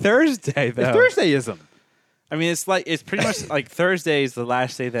Why love it. Thursday though? It's Thursdayism. I mean, it's pretty much like Thursday is the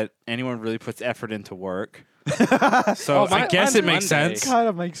last day that anyone really puts effort into work. So I guess mine's it makes Monday. sense. Kind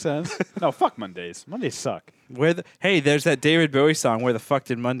of makes sense. No, fuck Mondays. Mondays suck. Hey, there's that David Bowie song. Where the fuck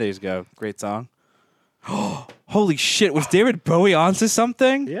did Mondays go? Great song. Holy shit! Was David Bowie onto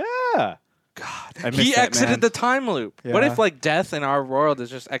something? Yeah. I missed He that, exited man. the time loop. What Yeah. if like death in our world is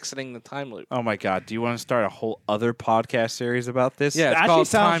just exiting the time loop? Oh my god! Do you want to start a whole other podcast series about this? Yeah. It It's actually called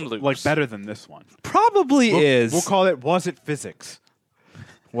sounds Time Loops. like better than this one. probably is. We'll call it Was It Physics?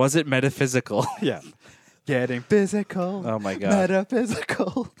 Was it metaphysical? Yeah. Getting physical. Oh my God.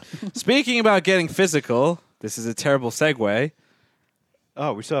 Metaphysical. Speaking about getting physical, this is a terrible segue.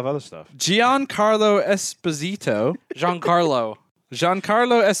 Oh, we still have other stuff. Giancarlo Esposito, Giancarlo.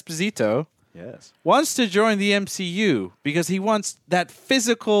 Yes. wants to join the MCU because he wants that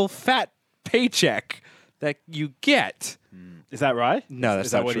physical fat paycheck that you get. Is that right? No, that's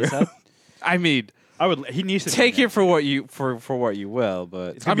Is that not what true. he said? I mean, I would. He needs to take be in it for what you for what you will,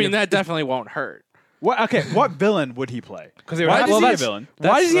 but It's I gonna be mean, that definitely won't hurt. What? Okay, what villain would he play? Because they would Why have does to he- be a villain.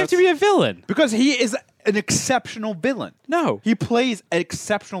 why does he have to be a villain? Because he is an exceptional villain. No, He plays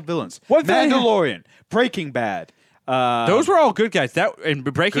exceptional villains. What villain- Mandalorian, Breaking Bad. those were all good guys. That in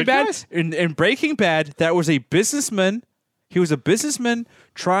Breaking Good Bad, guys? in Breaking Bad, that was a businessman. He was a businessman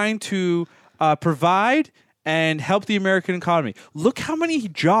trying to provide and help the American economy. Look how many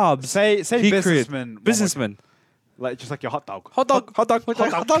jobs Say he created. businessman. one more Businessman. time. Like just like your hot dog. Hot dog, hot dog,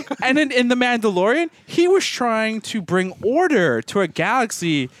 hot dog. And in The Mandalorian, he was trying to bring order to a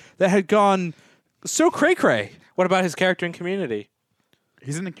galaxy that had gone so cray-cray. What about his character in Community?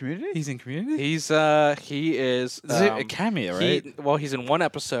 He's in the community. He's in Community? He is Is it a cameo, right? He's in one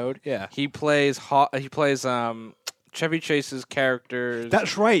episode. Yeah. He plays Chevy Chase's character's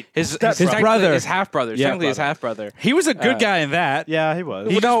That's right. his brother. brother, his half brother. Yeah, Technically, his half brother. He was a good guy in that. Yeah, he was.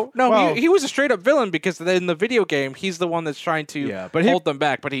 He was a straight up villain because in the video game he's the one that's trying to Yeah, but he- hold them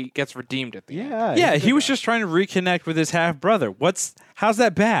back, but he gets redeemed at the end. Yeah. Yeah, he's a he good was guy. just trying to reconnect with his half brother. How's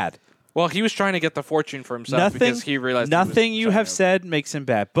that bad? Well, he was trying to get the fortune for himself Nothing because he realized nothing he was you trying have to- said makes him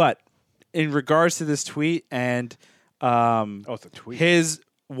bad. But in regards to this tweet and Oh, it's a tweet. his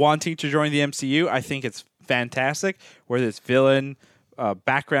wanting to join the MCU, I think it's fantastic. Whether it's villain,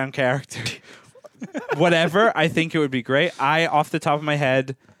 background character, whatever, I think it would be great. I, off the top of my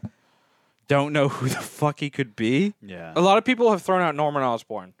head, don't know who the fuck he could be. Yeah. A lot of people have thrown out Norman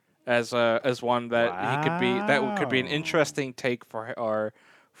Osborn as one that he could be. That could be an Wow. interesting take for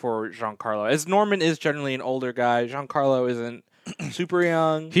Giancarlo. As Norman is generally an older guy, Giancarlo isn't super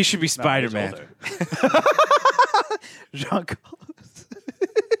young. He should be No, he's Spider-Man. older. Jean-Claude.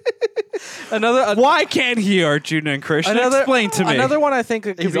 Why can't he, Arjuna and Krishna? Explain to me. Another one I think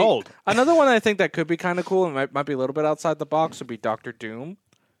that could He's be, old. Another one I think that could be kind of cool and might be a little bit outside the box would be Doctor Doom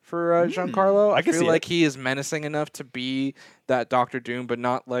for Giancarlo. I can feel see like he is menacing enough to be that Doctor Doom, but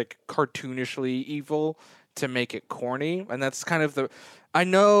not like cartoonishly evil to make it corny. And that's kind of the. I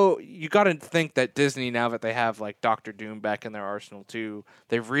know you got to think that Disney, now that they have like Doctor Doom back in their arsenal too,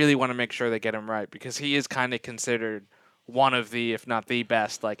 they really want to make sure they get him right because he is kind of considered one of the, if not the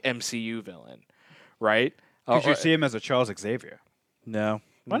best, like MCU villain, right? Could you see him as a Charles Xavier? No.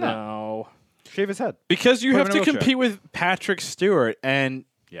 Why not? No. Shave his head. Because you Put have him in to a wheelchair. compete with Patrick Stewart, and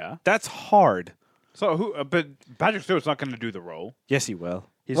Yeah. that's hard. So who? But Patrick Stewart's not going to do the role. Yes, he will.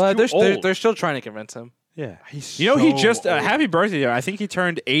 He's Well, too old. they're still trying to convince him. Yeah. He's You know, he so just old. happy birthday. I think he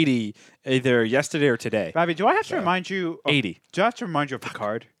turned 80 either yesterday or today. Bobby, do I have to remind you? Of, 80. Do I have to remind you of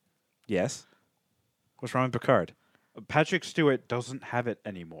Picard? Yes. What's wrong with Picard? Patrick Stewart doesn't have it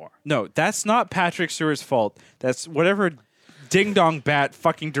anymore. No, that's not Patrick Stewart's fault. That's whatever Ding Dong Bat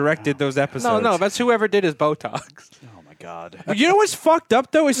fucking directed those episodes. No, that's whoever did his Botox. Oh my God. You know what's fucked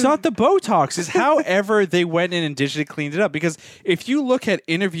up though? It's not the Botox. It's however they went in and digitally cleaned it up. Because if you look at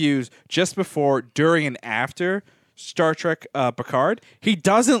interviews just before, during, and after Star Trek Picard, he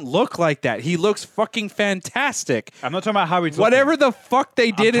doesn't look like that. He looks fucking fantastic. I'm not talking about how he's Whatever the fuck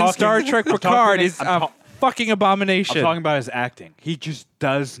they did in talking- Star Trek I'm Picard talking- is I'm a fucking abomination. I'm talking about his acting. He just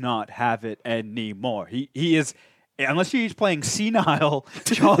does not have it anymore. He is, unless he's playing senile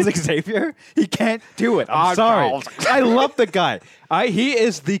Charles Xavier, he can't do it. I'm sorry. I love the guy. He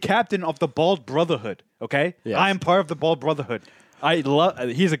is the captain of the Bald Brotherhood. Okay, Yes. I am part of the Bald Brotherhood. I love.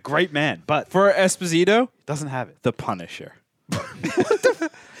 He's a great man, but For Esposito, doesn't have it. the Punisher.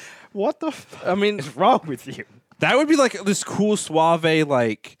 What the I mean, is wrong with you? That would be like this cool suave,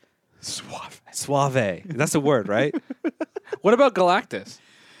 like Suave. suave. That's a word, right? what about Galactus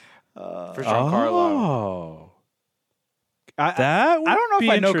for Giancarlo? Oh, I that would I don't know be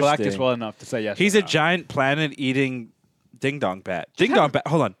if I know interesting. Galactus well enough to say yes. He's or a no. giant planet-eating ding dong bat. Ding dong bat.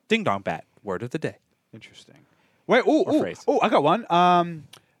 Hold on, ding dong bat. Word of the day. Interesting. Wait. Or Oh, phrase. I got one.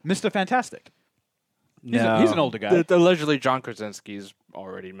 Mr. Fantastic. He's an older guy. Allegedly, John Krasinski's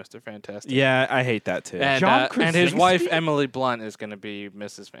already Mr. Fantastic. Yeah, I hate that too. And, John and his wife Krasinski? Emily Blunt is going to be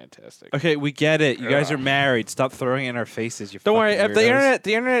Mrs. Fantastic. Okay, we get it. You guys are married. Stop throwing it in our faces. You Don't worry. fucking If the weirdos.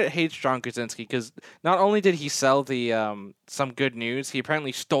 internet hates John Krasinski because not only did he sell the some good news, he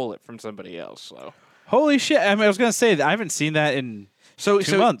apparently stole it from somebody else. So Holy shit! I mean, I was gonna say that I haven't seen that in 2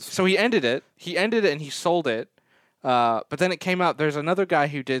 months. So he ended it. He ended it and he sold it. But then it came out. There's another guy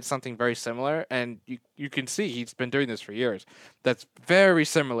who did something very similar, and you can see he's been doing this for years. That's very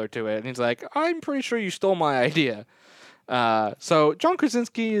similar to it, and he's like, "I'm pretty sure you stole my idea." So John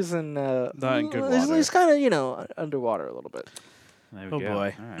Krasinski is in Not in good he's- water. He's kind of underwater a little bit. There we Oh, go.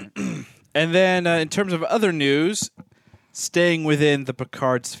 boy. All right. And then in terms of other news, staying within the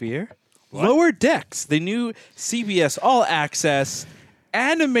Picard sphere, Lower Decks, the new CBS All Access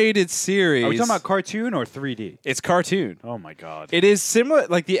animated series. Are we talking about cartoon or 3D? It's cartoon. Oh my god! It is similar,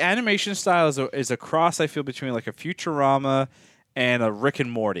 like the animation style is a cross, I feel, between like a Futurama and a Rick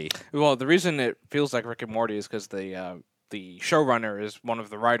and Morty. Well, the reason it feels like Rick and Morty is because the showrunner is one of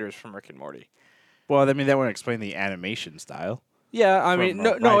the writers from Rick and Morty. Well, I mean, that wouldn't explain the animation style. Yeah, I From mean,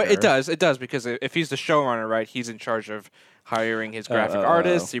 a no, writer. it does. It does, because if he's the showrunner, right, he's in charge of hiring his graphic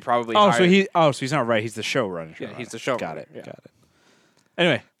artists. He probably So he's not right. He's the showrunner. Yeah, he's the showrunner. Got it. Yeah. Got it.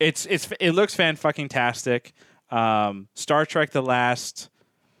 Anyway, it looks fan-fucking-tastic. Star Trek: The Last,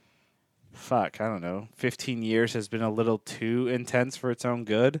 I don't know, 15 years has been a little too intense for its own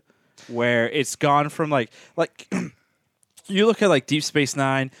good, where it's gone from like you look at like Deep Space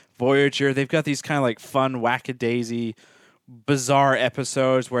Nine, Voyager. They've got these kind of like fun, wackadaisy, bizarre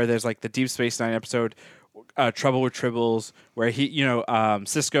episodes where there's like the Deep Space Nine episode, Trouble with Tribbles, where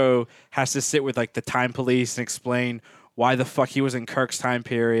Cisco has to sit with like the time police and explain why the fuck he was in Kirk's time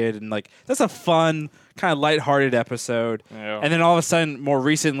period, and like that's a fun kind of lighthearted episode. Yeah. And then all of a sudden, more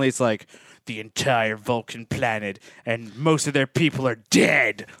recently, it's like the entire Vulcan planet and most of their people are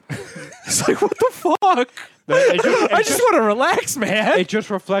dead. It's like, what the fuck? I just want to relax, man. It just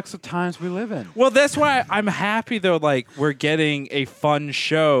reflects the times we live in. Well, that's why I'm happy though. Like we're getting a fun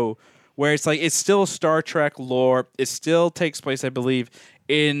show where it's like it's still Star Trek lore. It still takes place, I believe,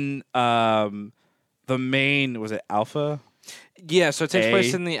 in the main, was it Alpha? Yeah, so it takes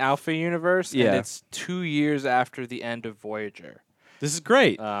place in the Alpha universe, Yeah. and it's 2 years after the end of Voyager. This is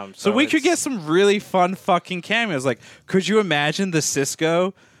great. So so we could it's- get some really fun fucking cameos. Like, could you imagine the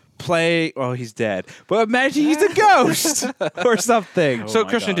Cisco play? Well, he's dead, but imagine he's a ghost or something. So, my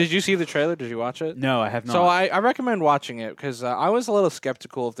Christian, God. did you see the trailer? Did you watch it? No, I have not. So I recommend watching it because I was a little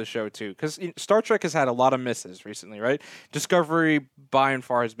skeptical of the show too, because Star Trek has had a lot of misses recently, right? Discovery by and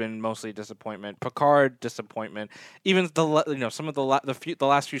far has been mostly disappointment. Picard, disappointment. Even some of the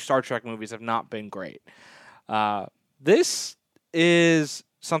last few Star Trek movies have not been great. This is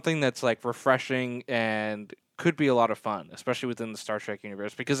something that's like refreshing and could be a lot of fun, especially within the Star Trek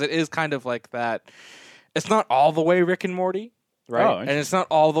universe, because it is kind of like that. It's not all the way Rick and Morty, right? Oh, And it's not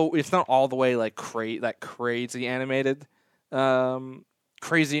all the way like that crazy animated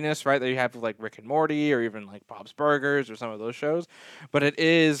craziness, right? That you have with like Rick and Morty or even like Bob's Burgers or some of those shows, but it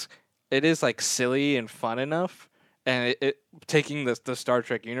is like silly and fun enough. And it taking the Star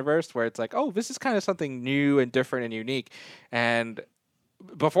Trek universe where it's like, oh, this is kind of something new and different and unique. And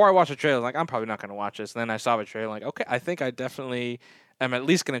before I watched the trailer, like, I'm probably not going to watch this. And then I saw the trailer, like, okay, I think I definitely am at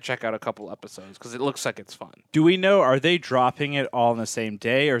least going to check out a couple episodes because it looks like it's fun. Do we know? Are they dropping it all on the same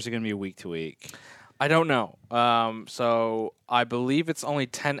day, or is it going to be week to week? I don't know. So I believe it's only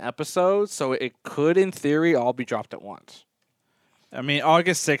 10 episodes, so it could, in theory, all be dropped at once. I mean,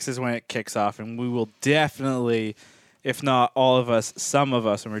 August 6th is when it kicks off, and we will definitely, if not all of us, some of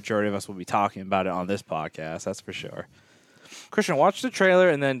us, a majority of us will be talking about it on this podcast. That's for sure. Christian, watch the trailer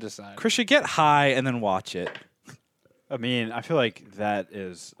and then decide. Christian, get high and then watch it. I mean, I feel like that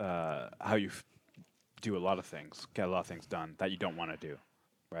is how you do a lot of things, get a lot of things done that you don't want to do,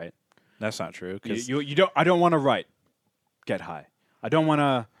 right? That's not true. 'Cause You don't. I don't want to write. Get high. I don't want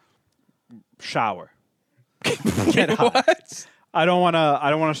to shower. Get high. what? I don't want to. I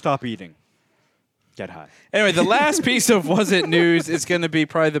don't want to stop eating. Get high. Anyway, the last piece of Was It News is going to be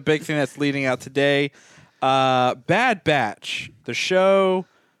probably the big thing that's leading out today. Bad Batch, the show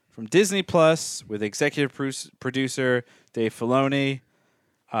from Disney Plus with executive producer Dave Filoni,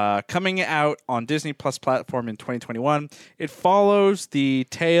 coming out on Disney Plus platform in 2021. It follows the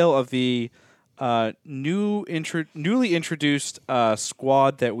tale of the newly introduced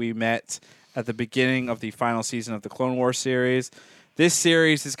squad that we met at the beginning of the final season of the Clone Wars series. This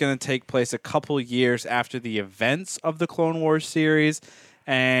series is going to take place a couple years after the events of the Clone Wars series.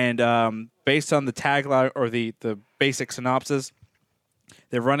 And based on the tagline or the basic synopsis,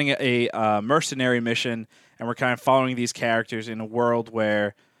 they're running a mercenary mission, and we're kind of following these characters in a world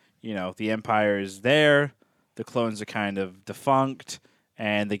where, the Empire is there, the clones are kind of defunct,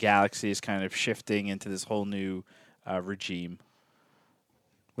 and the galaxy is kind of shifting into this whole new regime.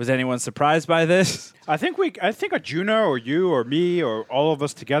 Was anyone surprised by this? I think a Juno or you or me or all of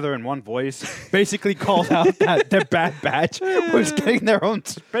us together in one voice basically called out that the Bad Batch was getting their own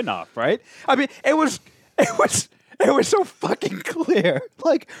spin-off, right? I mean, it was so fucking clear.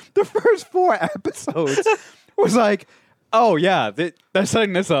 Like the first 4 episodes was like, oh yeah, they're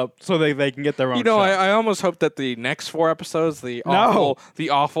setting this up so they can get their own. show. I almost hope that the next 4 episodes, the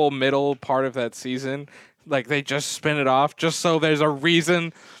awful middle part of that season, like they just spin it off just so there's a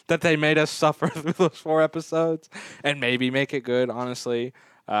reason that they made us suffer through those 4 episodes and maybe make it good, honestly.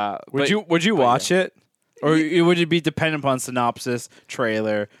 Would you watch it? Or would it be dependent upon synopsis,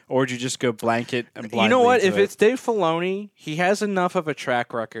 trailer, or would you just go blanket and blindly You know what? into If it? it's Dave Filoni, he has enough of a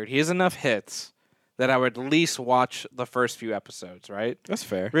track record. He has enough hits that I would at least watch the first few episodes, right? That's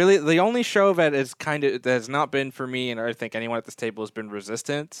fair. Really, the only show that is that has not been for me, and I think anyone at this table has been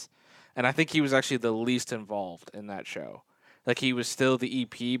Resistance, and I think he was actually the least involved in that show. Like he was still the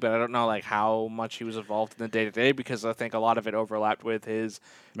EP, but I don't know like how much he was involved in the day to day because I think a lot of it overlapped with his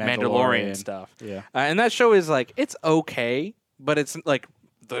Mandalorian stuff. Yeah. And that show is like it's okay, but it's like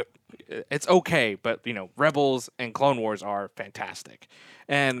it's okay, but you know Rebels and Clone Wars are fantastic,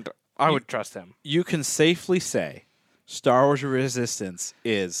 and I would trust him. You can safely say Star Wars Resistance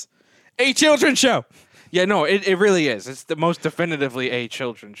is a children's show. Yeah, no, it really is. It's the most definitively a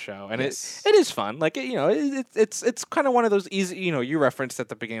children's show, and Yes. it is fun. Like it's kind of one of those easy. You referenced at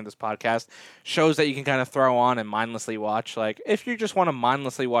the beginning of this podcast shows that you can kind of throw on and mindlessly watch. Like if you just want to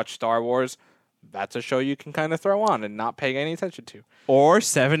mindlessly watch Star Wars, that's a show you can kind of throw on and not pay any attention to. Or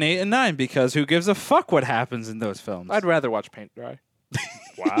 7, 8, and 9, because who gives a fuck what happens in those films? I'd rather watch paint dry.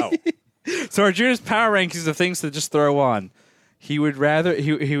 Wow. So Arjuna's power rankings of things to just throw on. He would rather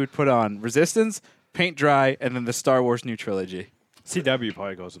he would put on Resistance, Paint Dry, and then the Star Wars new trilogy. CW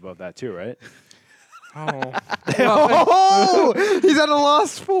probably goes above that too, right? Oh, Oh, he's at a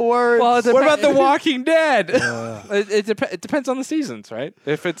loss for words. well, What about The Walking Dead? it depends on the seasons, right?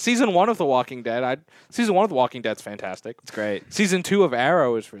 If it's season 1 of The Walking Dead, season 1 of The Walking Dead's fantastic. It's great. Season 2 of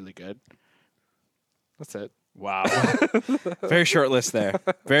Arrow is really good. That's it. Wow. Very short list there.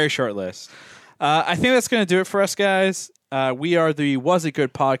 Very short list. I think that's going to do it for us, guys. We are the Was It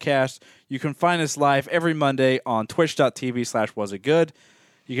Good podcast. You can find us live every Monday on twitch.tv/wasitgood.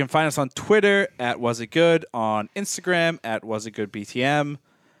 You can find us on Twitter at Was It Good, on Instagram at Was It Good BTM.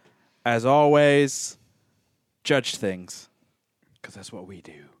 As always, judge things. Because that's what we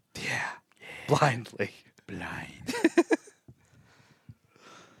do. Blindly. Blind.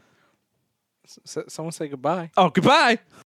 Someone say goodbye. Oh, goodbye.